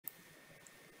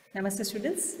Namaste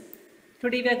students.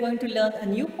 Today we are going to learn a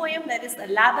new poem, that is a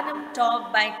Laburnum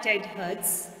Talk by Ted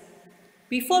Hughes.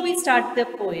 Before we start the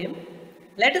poem,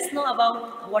 let us know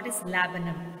about what is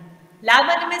laburnum.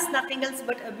 Laburnum is nothing else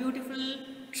but a beautiful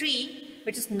tree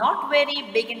which is not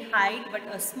very big in height, but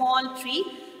a small tree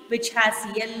which has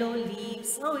yellow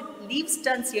leaves. Leaves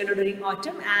turns yellow during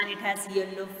autumn and it has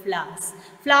yellow flowers.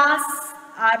 Flowers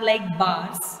are like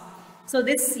bars. So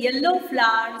this yellow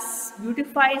flowers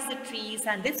beautifies the trees,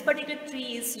 and this particular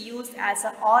tree is used as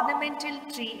an ornamental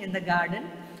tree in the garden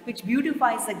which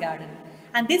beautifies the garden.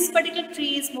 And this particular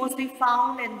tree is mostly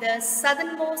found in the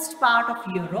southernmost part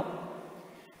of Europe.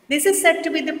 This is said to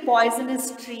be the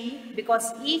poisonous tree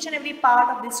because each and every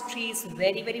part of this tree is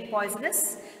very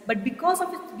poisonous. But because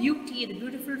of its beauty, the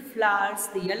beautiful flowers,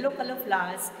 the yellow color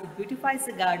flowers, it beautifies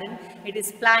the garden. It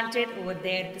is planted over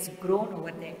there, it is grown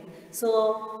over there.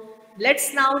 So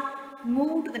let's now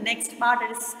move to the next part,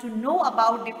 that is to know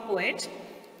about the poet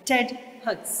Ted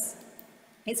Hughes.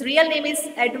 His real name is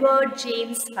Edward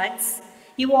James Hughes.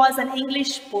 He was an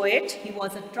English poet, he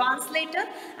was a translator,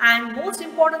 and most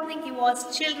important thing, he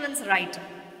was children's writer.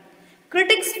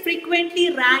 Critics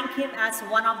frequently rank him as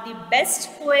one of the best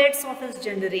poets of his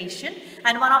generation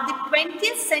and one of the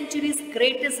 20th century's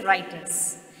greatest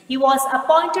writers. He was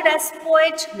appointed as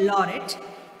Poet Laureate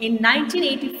in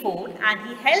 1984 and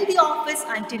he held the office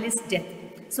until his death.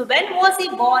 So when was he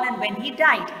born and when he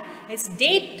died? His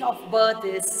date of birth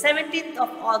is 17th of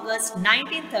August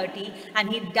 1930 and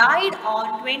he died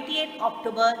on 28th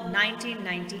October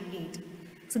 1998.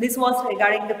 So this was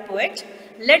regarding the poet.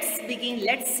 Let's begin.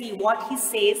 Let's see what he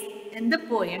says in the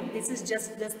poem. This is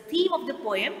just the theme of the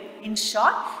poem in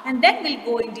short, and then we'll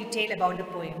go in detail about the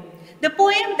poem. The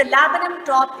poem, The Laburnum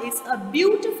Top, is a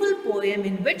beautiful poem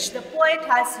in which the poet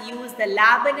has used the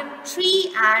laburnum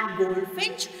tree and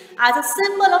goldfinch as a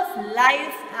symbol of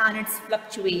life and its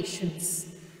fluctuations.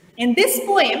 In this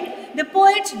poem, the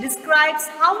poet describes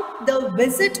how the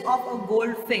visit of a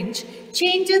goldfinch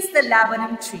changes the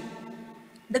laburnum tree.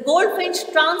 The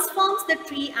goldfinch transforms the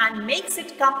tree and makes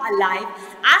it come alive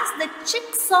as the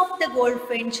chicks of the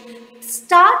goldfinch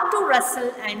start to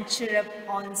rustle and chirrup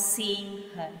on seeing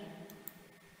her.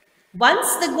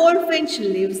 Once the goldfinch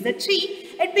leaves the tree,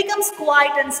 it becomes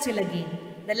quiet and still again.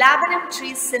 The laburnum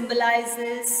tree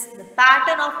symbolizes the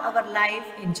pattern of our life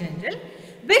in general,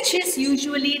 which is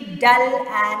usually dull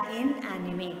and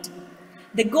inanimate.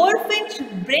 The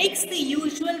goldfinch breaks the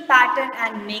usual pattern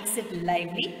and makes it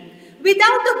lively.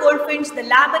 Without the goldfinch, the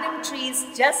laburnum tree is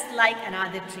just like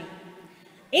another tree.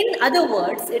 In other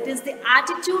words, it is the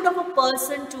attitude of a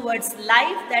person towards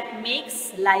life that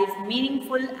makes life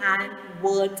meaningful and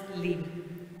worth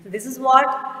living. So this is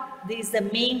the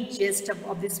main gist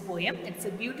of this poem. It's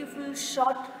a beautiful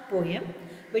short poem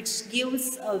which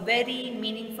gives a very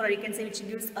meaningful, or you can say which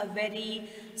gives a very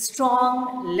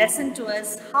strong lesson to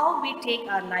us, how we take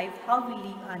our life, how we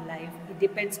live our life. It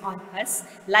depends on us.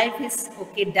 Life is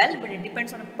dull, but it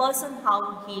depends on a person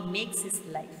how he makes his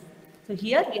life. So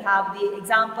here we have the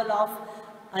example of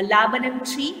a laburnum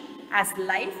tree as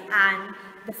life, and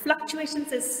the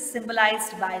fluctuations is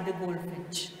symbolized by the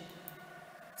goldfinch.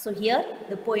 So here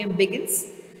the poem begins.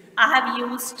 I have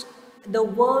used the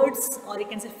words, or you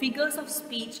can say figures of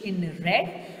speech, in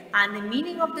red, and the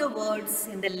meaning of the words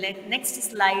in the next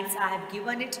slides I have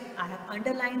given it. I have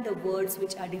underlined the words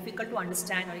which are difficult to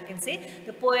understand, or you can say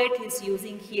the poet is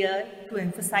using here to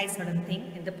emphasize certain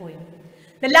thing in the poem.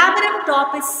 The laburnum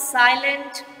top is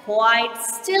silent, quiet,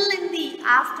 still in the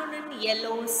afternoon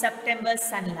yellow September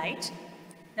sunlight.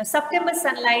 Now September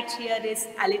sunlight here is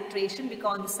alliteration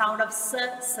because the sound of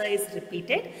s is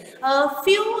repeated. A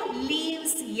few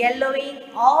leaves yellowing,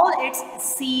 all its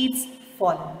seeds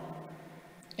fallen.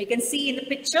 You can see in the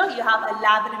picture you have a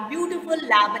laburnum, beautiful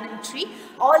laburnum tree.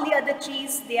 All the other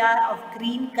trees, they are of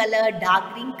green color,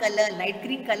 dark green color, light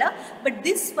green color. But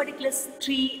this particular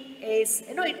tree is,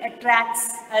 it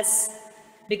attracts us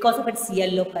because of its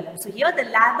yellow color. So here the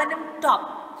laburnum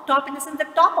top in the sense the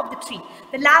top of the tree.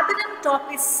 The laburnum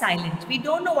top is silent. We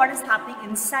don't know what is happening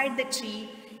inside the tree,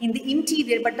 in the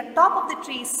interior, but the top of the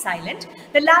tree is silent.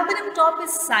 The laburnum top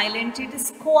is silent, it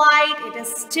is quiet, it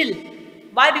is still.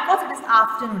 Why? Because it is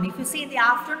afternoon. If you see in the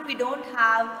afternoon, we don't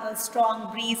have a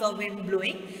strong breeze or wind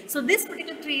blowing. So this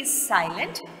particular tree is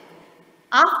silent.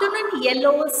 Afternoon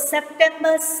yellow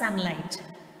September sunlight.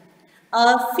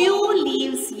 A few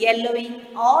leaves yellowing,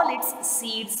 all its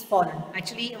seeds fallen.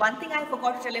 Actually, one thing I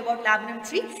forgot to tell you about laburnum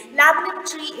tree. Laburnum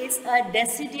tree is a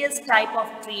deciduous type of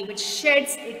tree which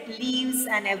sheds its leaves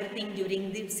and everything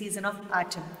during the season of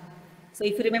autumn. So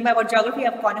if you remember about geography,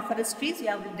 you have coniferous trees, you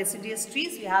have deciduous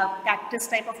trees, you have cactus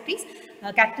type of trees.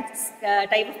 cactus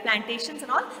type of plantations and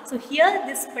all. So here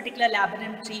this particular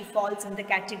laburnum tree falls in the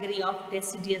category of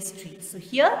deciduous trees. So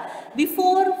here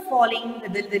before falling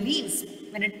the leaves,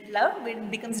 when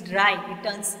it becomes dry, it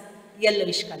turns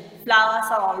yellowish color. Flowers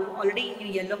are already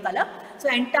in yellow color, so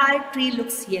entire tree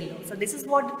looks yellow. So this is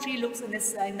what the tree looks in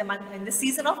this in the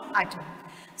season of autumn.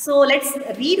 So let's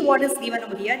read what is given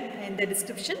over here in the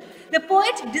description. The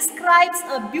poet describes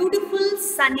a beautiful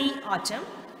sunny autumn.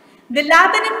 The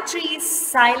laburnum tree is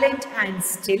silent and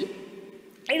still.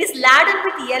 It is laden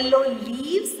with yellow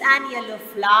leaves and yellow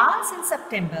flowers in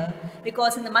September,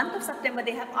 because in the month of September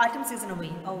they have autumn season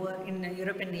over in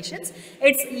European nations.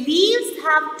 Its leaves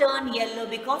have turned yellow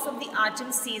because of the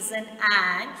autumn season,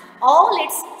 and all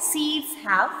its seeds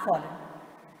have fallen.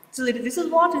 So this is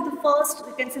what the first,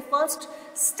 you can say, first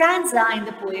stanza in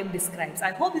the poem describes.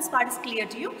 I hope this part is clear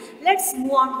to you. Let's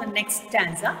move on to the next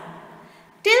stanza.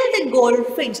 Till the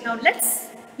goldfinch. Now let's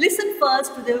listen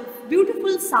first to the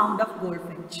beautiful sound of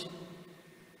goldfinch.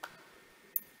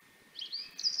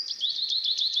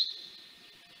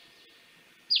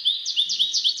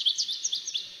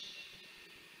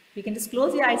 You can just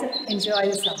close your eyes and enjoy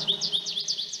the sound.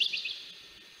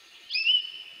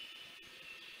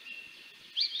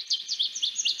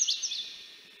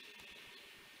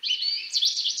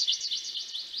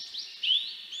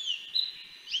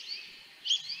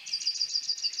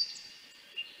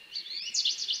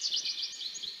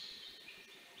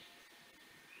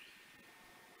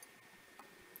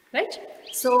 Right?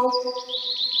 So,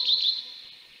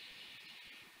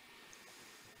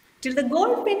 till the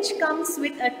goldfinch comes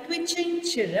with a twitching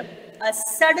chirrup, a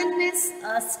suddenness,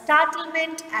 a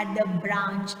startlement at the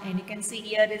branch, and you can see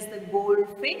here is the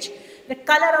goldfinch. The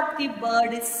color of the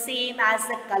bird is same as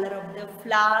the color of the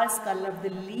flowers, color of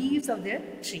the leaves of the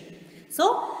tree.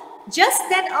 So, just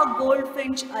then a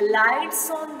goldfinch alights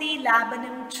on the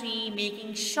laburnum tree,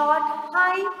 making short,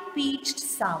 high-pitched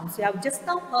sounds. You have just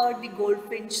now heard the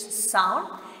goldfinch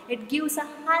sound. It gives a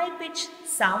high-pitched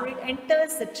sound. It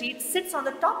enters the tree. It sits on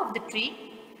the top of the tree.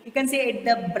 You can say at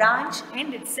the branch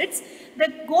end it sits.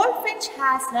 The goldfinch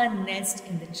has her nest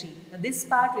in the tree. Now this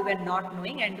part we were not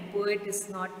knowing, and the poet has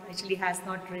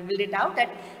not revealed it out, that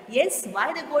yes,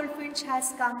 why the goldfinch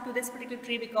has come to this particular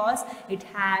tree, because it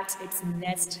has its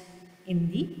nest in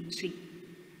the tree.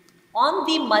 On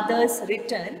the mother's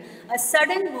return, a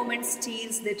sudden movement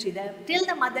steals the tree. Till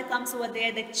the mother comes over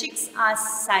there, the chicks are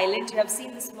silent. You have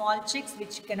seen the small chicks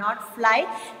which cannot fly.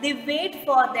 They wait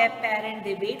for their parent.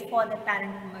 They wait for the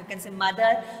parent, you can say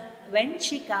mother, when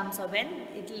she comes, or when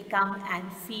it will come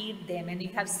and feed them. And you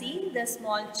have seen the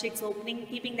small chicks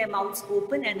keeping their mouths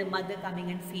open, and the mother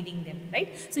coming and feeding them,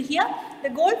 right? So here the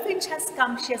goldfinch has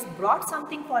come. She has brought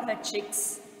something for her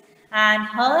chicks, and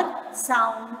her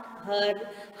sound, her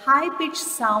high-pitched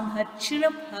sound, her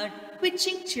chirrup, her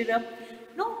twitching chirrup,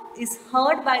 is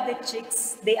heard by the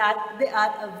chicks. They are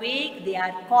awake, they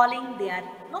are calling,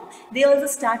 they also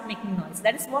start making noise.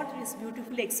 That is what is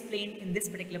beautifully explained in this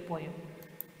particular poem.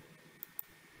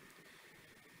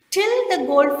 Till the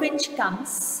goldfinch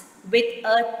comes with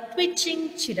a twitching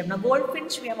chirrup. Now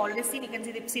goldfinch we have already seen, you can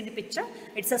see the picture.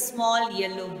 It's a small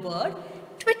yellow bird.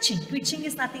 Twitching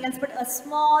is nothing else but a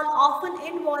small, often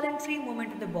involuntary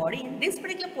movement of the body. In this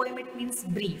particular poem, it means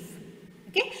brief.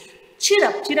 Okay,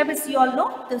 chirrup is, you all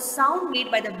know, the sound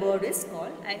made by the bird is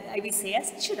called, I will say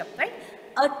as chirrup, right?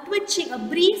 A twitching, a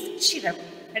brief chirrup.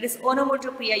 That is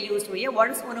onomatopoeia used over here. What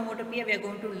is onomatopoeia? We are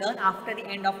going to learn after the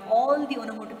end of all the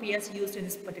onomatopoeias used in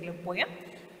this particular poem.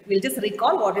 We'll just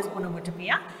recall what is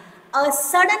onomatopoeia. A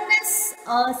suddenness,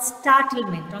 a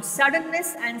startlement. Now,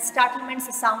 suddenness and startlement,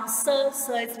 the sound sir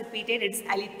is repeated. It's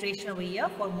alliteration over here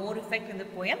for more effect in the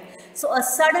poem. So, a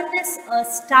suddenness, a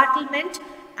startlement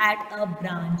at a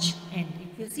branch end.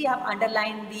 If you see, I have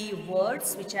underlined the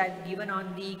words which I have given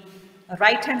on the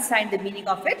right hand side, the meaning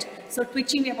of it. So,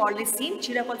 twitching we have already seen.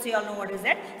 Chirrup also you all know what is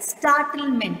that.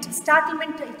 Startlement.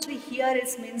 Startlement actually here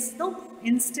means the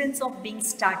instance of being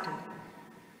startled.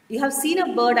 You have seen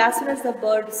a bird, as soon as the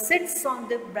bird sits on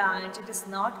the branch, it is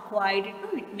not quiet,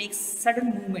 it makes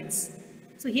sudden movements.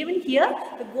 So even here,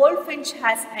 the goldfinch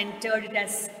has entered, it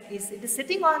is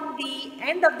sitting on the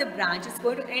end of the branch. It's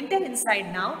going to enter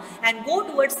inside now and go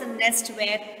towards the nest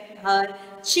where her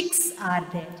chicks are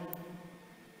there.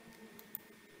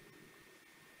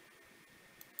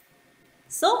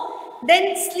 So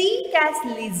then sleek as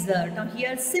lizard. Now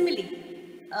here simile.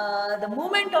 The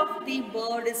movement of the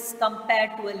bird is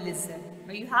compared to a lizard.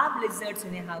 Now you have lizards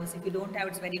in your house. If you don't have,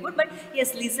 it's very good. But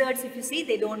yes, lizards, if you see,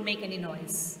 they don't make any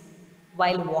noise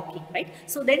while walking, right?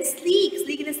 So then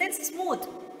sleek in a sense smooth.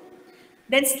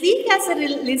 Then sleek as a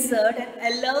lizard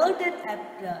and alert and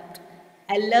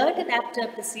Alert and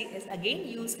abrupt is again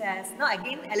used as, no,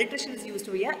 again alliteration is used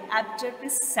over here. Abrupt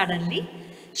is suddenly.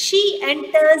 She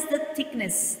enters the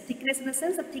thickness. Thickness in the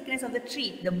sense the thickness of the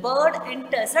tree. The bird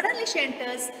enters, suddenly she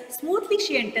enters, smoothly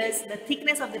she enters the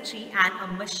thickness of the tree, and a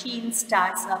machine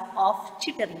starts up of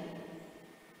chittering.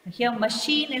 Here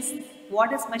machine is,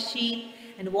 what is machine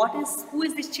and who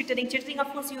is this chittering? Chittering,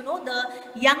 of course, you know,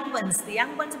 the young ones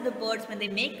of the birds, when they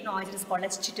make noise, it is called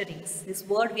as chitterings. This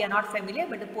word we are not familiar,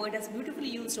 but the poet has beautifully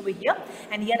used over here.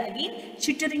 And here again,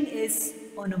 chittering is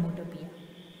onomatopoeia.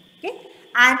 Okay,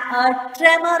 and a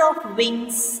tremor of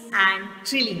wings and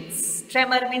trillings.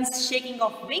 Tremor means shaking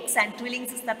of wings, and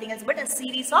trillings is nothing else but a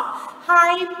series of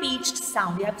high-pitched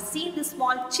sound. You have seen the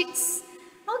small chicks.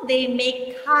 Now they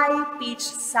make high-pitched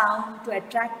sound to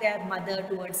attract their mother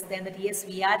towards them, that yes,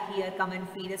 we are here, come and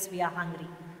feed us, we are hungry.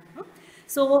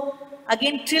 So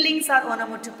again, trillings are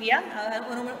onomatopoeia,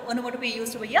 onomatopoeia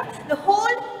used over here. The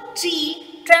whole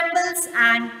tree trembles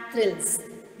and thrills.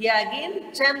 Here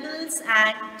again, trembles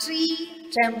and tree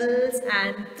trembles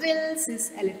and thrills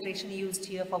is alliteration used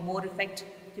here for more effect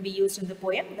to be used in the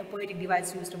poem, the poetic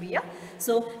device used over here.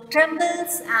 So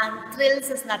trembles and thrills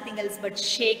is nothing else but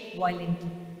shake violently.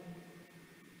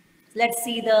 Let's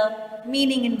see the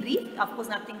meaning in brief. Of course,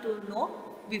 nothing to know.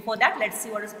 Before that, let's see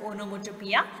what is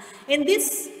onomatopoeia. In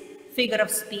this figure of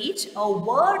speech, a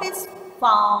word is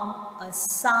found, a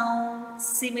sound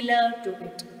similar to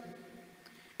it.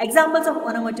 Examples of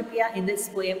onomatopoeia in this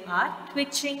poem are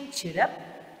twitching chirrup,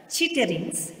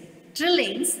 chitterings,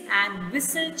 trillings, and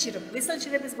whistle chirrup. Whistle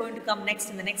chirrup is going to come next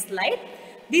in the next slide.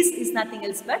 This is nothing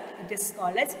else but it is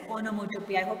called as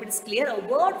onomatopoeia. I hope it is clear. A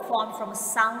word formed from a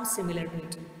sound similar to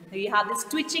it. Now you have this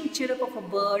twitching chirrup of a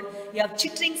bird, you have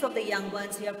chitterings of the young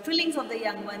ones, you have trillings of the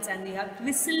young ones, and you have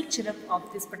whistle chirrup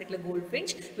of this particular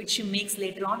goldfinch, which she makes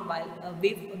later on while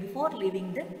before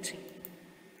leaving the tree.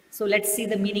 So let's see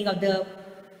the meaning of the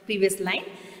previous line.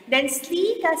 Then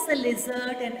sleek as a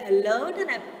lizard and alert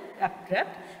and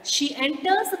abrupt, she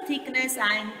enters the thickness,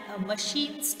 and a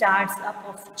machine starts up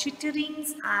of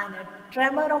chitterings and a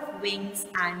tremor of wings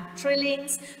and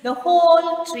trillings. The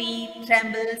whole tree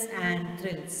trembles and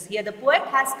thrills. Here the poet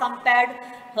has compared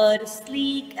her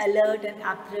sleek, alert and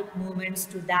abrupt movements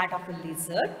to that of a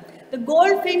lizard. The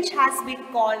goldfinch has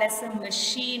been called as a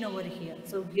machine over here.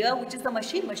 So here, which is the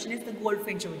machine? Machine is the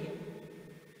goldfinch over here.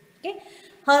 Okay.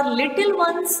 Her little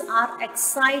ones are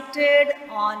excited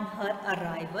on her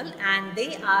arrival, and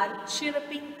they are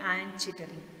chirruping and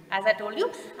chittering. As I told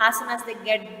you, as soon as they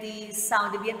get the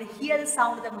sound, when they hear the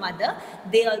sound of the mother,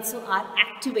 they also are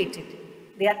activated.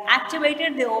 They are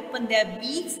activated, they open their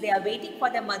beaks, they are waiting for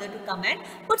their mother to come and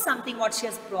put something what she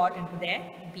has brought into their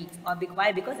beaks. Or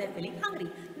why? Because they are feeling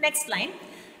hungry. Next line,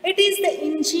 it is the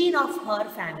engine of her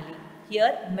family.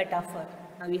 Here, metaphor.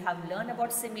 Now we have learned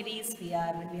about similes, we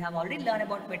have already learned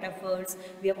about metaphors,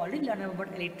 we have already learned about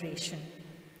alliteration.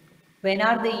 When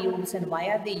are they used and why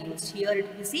are they used? Here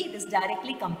you see it is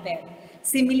directly compared.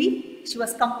 Simile, she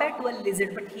was compared to a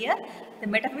lizard, but here the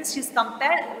metaphor she is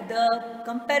compared, the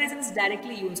comparison is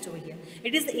directly used over here.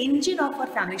 It is the engine of her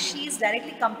family. She is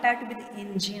directly compared to be the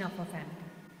engine of her family.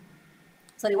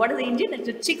 Sorry, what is the engine?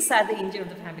 The chicks are the engine of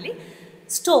the family.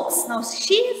 Stokes. Now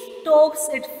she stokes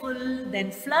it full,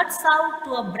 then flirts out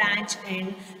to a branch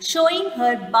end, showing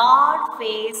her barred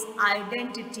face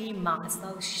identity mask.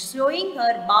 Now showing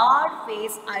her barred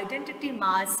face identity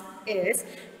mask is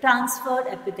transferred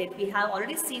epithet. We have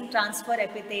already seen transfer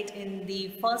epithet in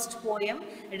the first poem.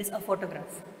 It is a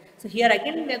photograph. So here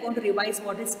again we are going to revise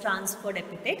what is transferred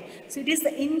epithet. So it is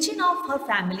the engine of her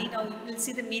family. Now you will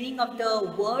see the meaning of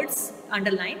the words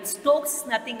underlined. Stokes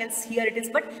nothing else here it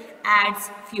is but adds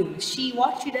fuel.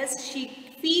 What she does,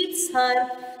 she feeds her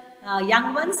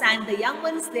young ones, and the young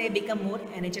ones they become more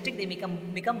energetic, they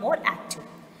become more active.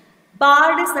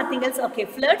 Barred is nothing else, okay,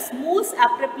 flirts, moves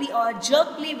abruptly or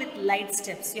jerkily with light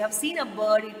steps. You have seen a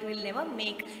bird, it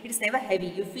is never heavy.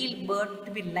 You feel bird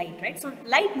to be light, right? So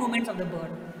light movements of the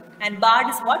bird. And barred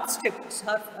is what? Stripped.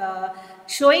 Her,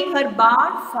 showing her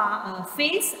barred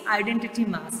face identity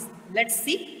mask. Let's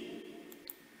see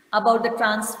about the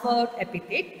transferred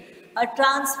epithet. A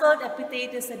transferred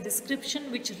epithet is a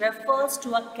description which refers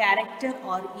to a character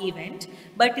or event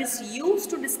but is used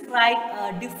to describe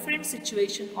a different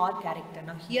situation or character.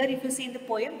 Now here if you see in the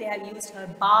poem, they have used her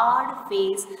barred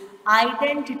face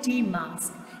identity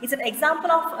mask. It's an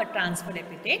example of a transferred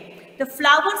epithet. The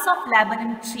flowers of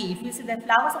laburnum tree, if you see the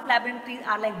flowers of laburnum tree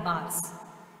are like bars.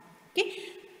 Okay.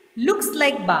 Looks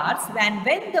like bars, and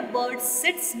when the bird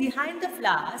sits behind the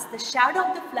flowers, the shadow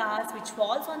of the flowers which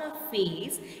falls on her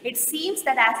face, it seems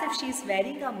that as if she is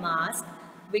wearing a mask,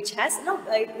 which has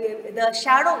the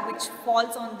shadow which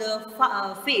falls on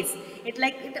the face.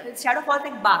 Shadow falls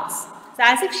like bars. So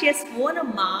as if she has worn a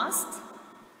mask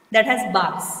that has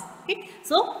bars. Okay,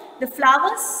 so the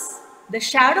flowers, the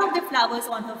shadow of the flowers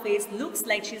on her face looks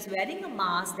like she's wearing a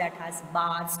mask that has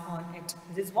bars on it.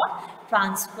 This is what?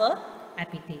 Transfer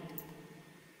epithet.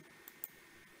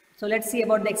 So let's see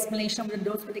about the explanation of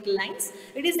those particular lines.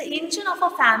 It is the engine of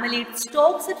a family. It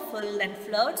stokes it full and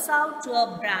flirts out to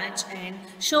a branch end,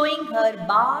 showing her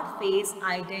barred face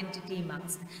identity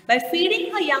marks. By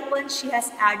feeding her young ones, she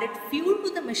has added fuel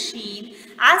to the machine.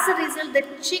 As a result, the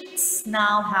chicks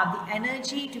now have the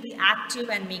energy to be active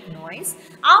and make noise.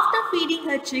 After feeding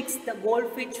her chicks, the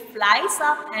goldfinch flies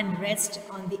up and rests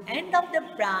on the end of the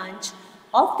branch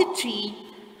of the tree,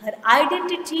 her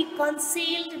identity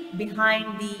concealed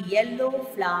behind the yellow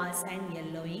flowers and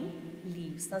yellowing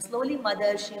leaves. Now slowly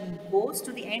mother, she goes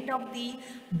to the end of the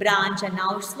branch, and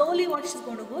now slowly what she's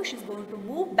going to go, she's going to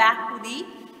move back to the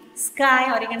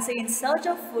sky, or you can say in search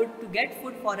of food, to get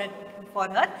food for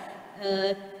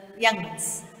her young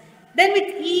ones. Then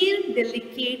with ear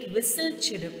delicate whistle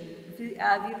chirrup. We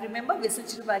remember whistle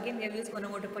chirrup, again we have used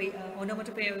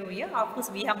onomatopoeia over here. Of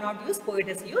course we have not used, poet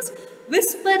has used.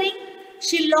 Whispering,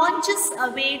 she launches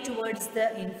away towards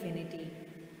the infinity,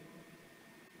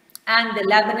 and the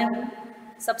laburnum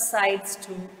subsides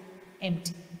to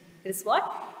empty. It is what?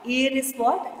 Ear is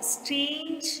what?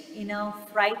 Strange in a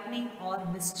frightening or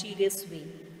mysterious way.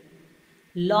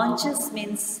 Launches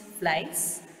means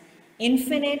flies.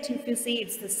 Infinite, if you see,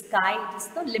 it's the sky, it is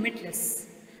the limitless.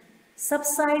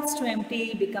 Subsides to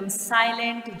empty, becomes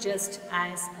silent just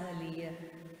as earlier.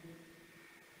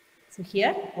 So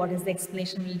here, what is the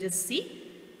explanation? We'll just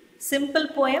see. Simple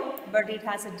poem, but it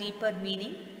has a deeper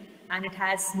meaning and it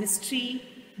has mystery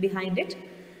behind it.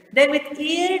 Then with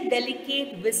ear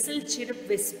delicate whistle chirrup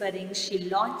whispering, she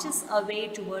launches away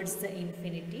towards the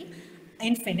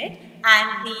infinite,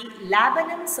 and the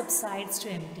laburnum subsides to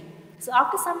empty. So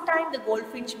after some time, the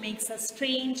goldfinch makes a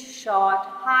strange, short,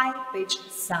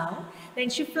 high-pitched sound. Then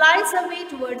she flies away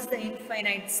towards the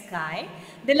infinite sky.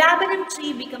 The laburnum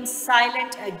tree becomes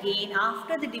silent again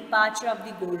after the departure of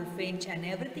the goldfinch, and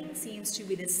everything seems to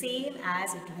be the same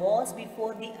as it was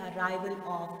before the arrival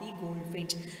of the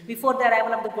goldfinch. Before the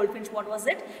arrival of the goldfinch, what was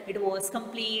it? It was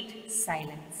complete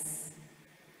silence.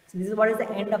 So this is what is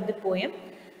the end of the poem.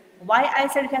 Why I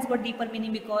said it has got deeper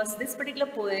meaning, because this particular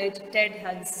poet, Ted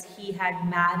Hughes, he had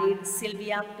married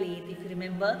Sylvia Plath. If you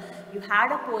remember, you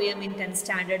had a poem in 10th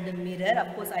standard, The Mirror.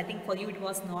 Of course, I think for you it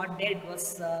was not there, it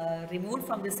was removed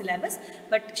from the syllabus.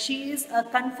 But she is a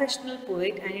confessional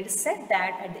poet, and it is said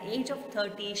that at the age of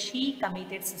 30, she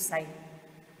committed suicide.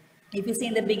 If you see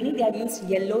in the beginning, they have used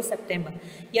Yellow September.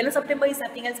 Yellow September is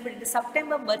nothing else but the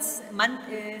September month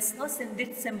is,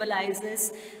 it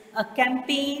symbolizes a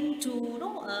campaign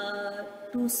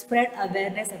to spread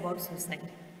awareness about suicide.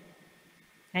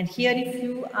 And here, if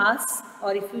you ask,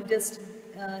 or if you just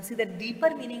see the deeper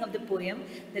meaning of the poem,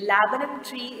 the laburnum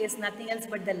tree is nothing else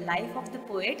but the life of the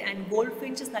poet, and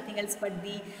goldfinch is nothing else but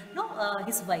the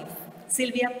his wife,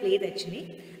 Sylvia Plath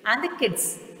actually, and the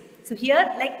kids. So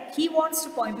here, like, he wants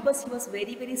to point, because he was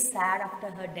very, very sad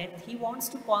after her death, he wants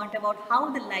to point about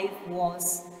how the life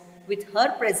was with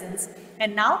her presence.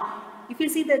 And now, if you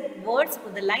see the words,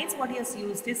 the lines what he has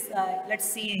used is, let's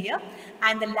see here,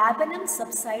 and the laburnum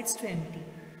subsides to empty.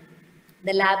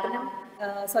 The laburnum,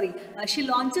 she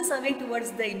launches away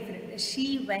towards the infinite.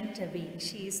 She went away,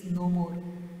 she is no more.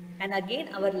 And again,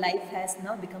 our life has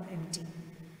now become empty.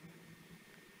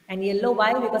 And yellow,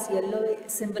 why? Because yellow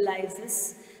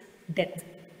symbolizes death.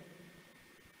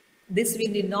 This we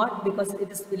did not, because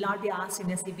will not be asked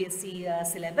in a CBSE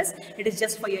syllabus. It is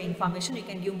just for your information. You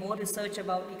can do more research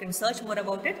about, you can search more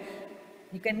about it.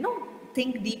 You can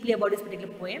think deeply about this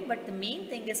particular poem, but the main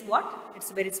thing is what?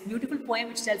 It's a very beautiful poem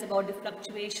which tells about the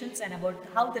fluctuations and about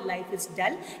how the life is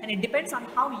dull, and it depends on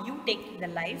how you take the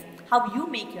life, how you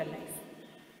make your life.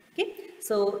 Okay,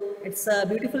 so it's a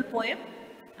beautiful poem.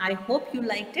 I hope you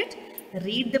liked it.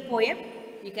 Read the poem.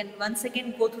 You can once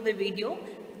again go through the video,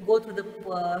 go through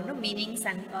the meanings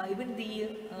and even the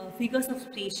figures of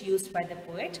speech used by the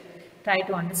poet. Try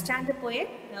to understand the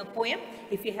poem.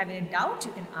 If you have any doubt,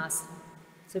 you can ask.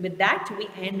 So with that, we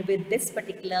end with this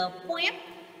particular poem,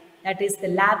 that is the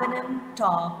Laburnum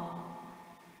Top.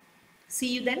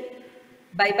 See you then.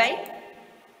 Bye-bye.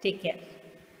 Take care.